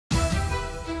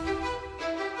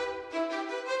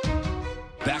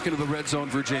Back into the red zone,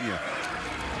 Virginia.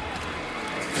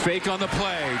 Fake on the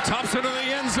play. Thompson to the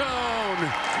end zone.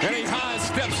 And he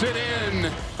steps it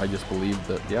in. I just believed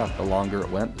that, yeah, the longer it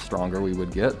went, the stronger we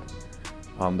would get.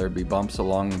 There'd be bumps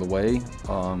along the way,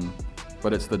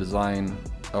 but it's the design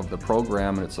of the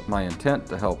program, and it's my intent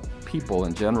to help people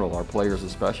in general, our players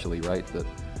especially, right? That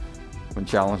when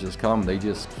challenges come, they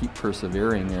just keep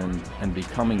persevering and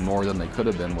becoming more than they could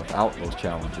have been without those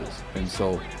challenges. And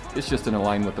so it's just in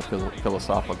line with the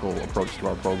philosophical approach to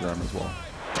our program as well.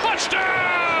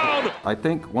 Touchdown! I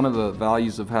think one of the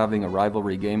values of having a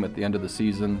rivalry game at the end of the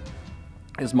season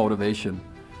is motivation.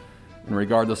 And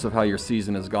regardless of how your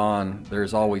season has gone,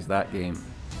 there's always that game.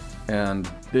 And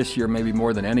this year, maybe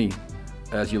more than any,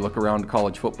 as you look around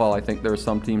college football, I think there are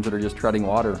some teams that are just treading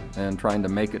water and trying to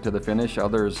make it to the finish.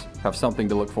 Others have something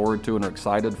to look forward to and are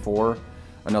excited for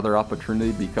another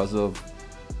opportunity because of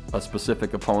a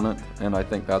specific opponent. And I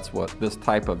think that's what this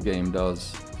type of game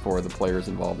does for the players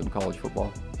involved in college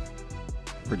football.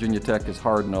 Virginia Tech is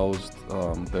hard-nosed.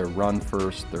 They're run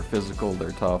first, they're physical,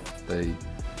 they're tough. They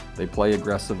play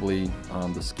aggressively.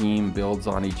 The scheme builds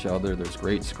on each other. There's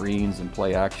great screens and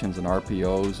play actions and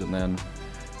RPOs, and then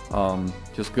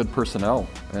just good personnel.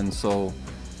 And so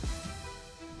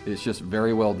it's just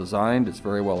very well designed, it's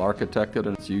very well architected,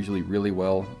 and it's usually really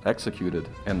well executed.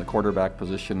 And the quarterback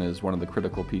position is one of the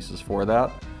critical pieces for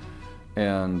that.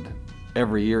 And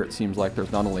every year it seems like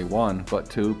there's not only one, but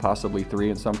two, possibly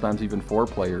three, and sometimes even four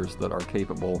players that are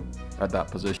capable at that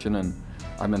position. And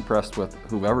I'm impressed with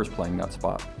whoever's playing that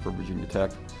spot for Virginia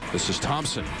Tech. This is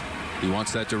Thompson. He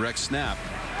wants that direct snap.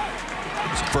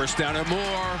 It's first down and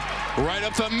more. Right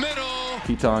up the middle.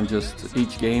 Keaton just,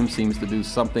 each game seems to do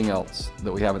something else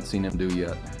that we haven't seen him do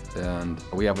yet. And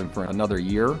we have him for another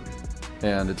year,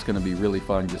 and it's going to be really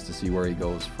fun just to see where he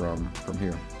goes from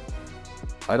here.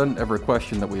 I didn't ever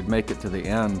question that we'd make it to the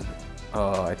end.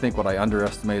 I think what I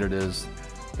underestimated is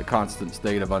the constant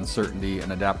state of uncertainty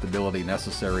and adaptability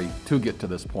necessary to get to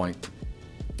this point.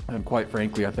 And quite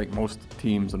frankly, I think most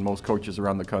teams and most coaches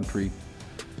around the country,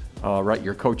 right,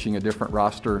 you're coaching a different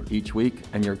roster each week,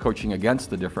 and you're coaching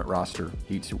against a different roster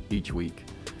each week.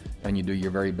 And you do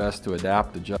your very best to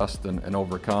adapt, adjust, and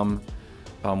overcome.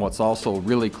 What's also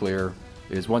really clear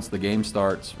is once the game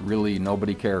starts, really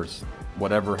nobody cares.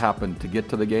 Whatever happened to get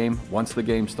to the game, once the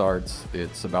game starts,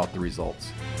 it's about the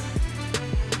results.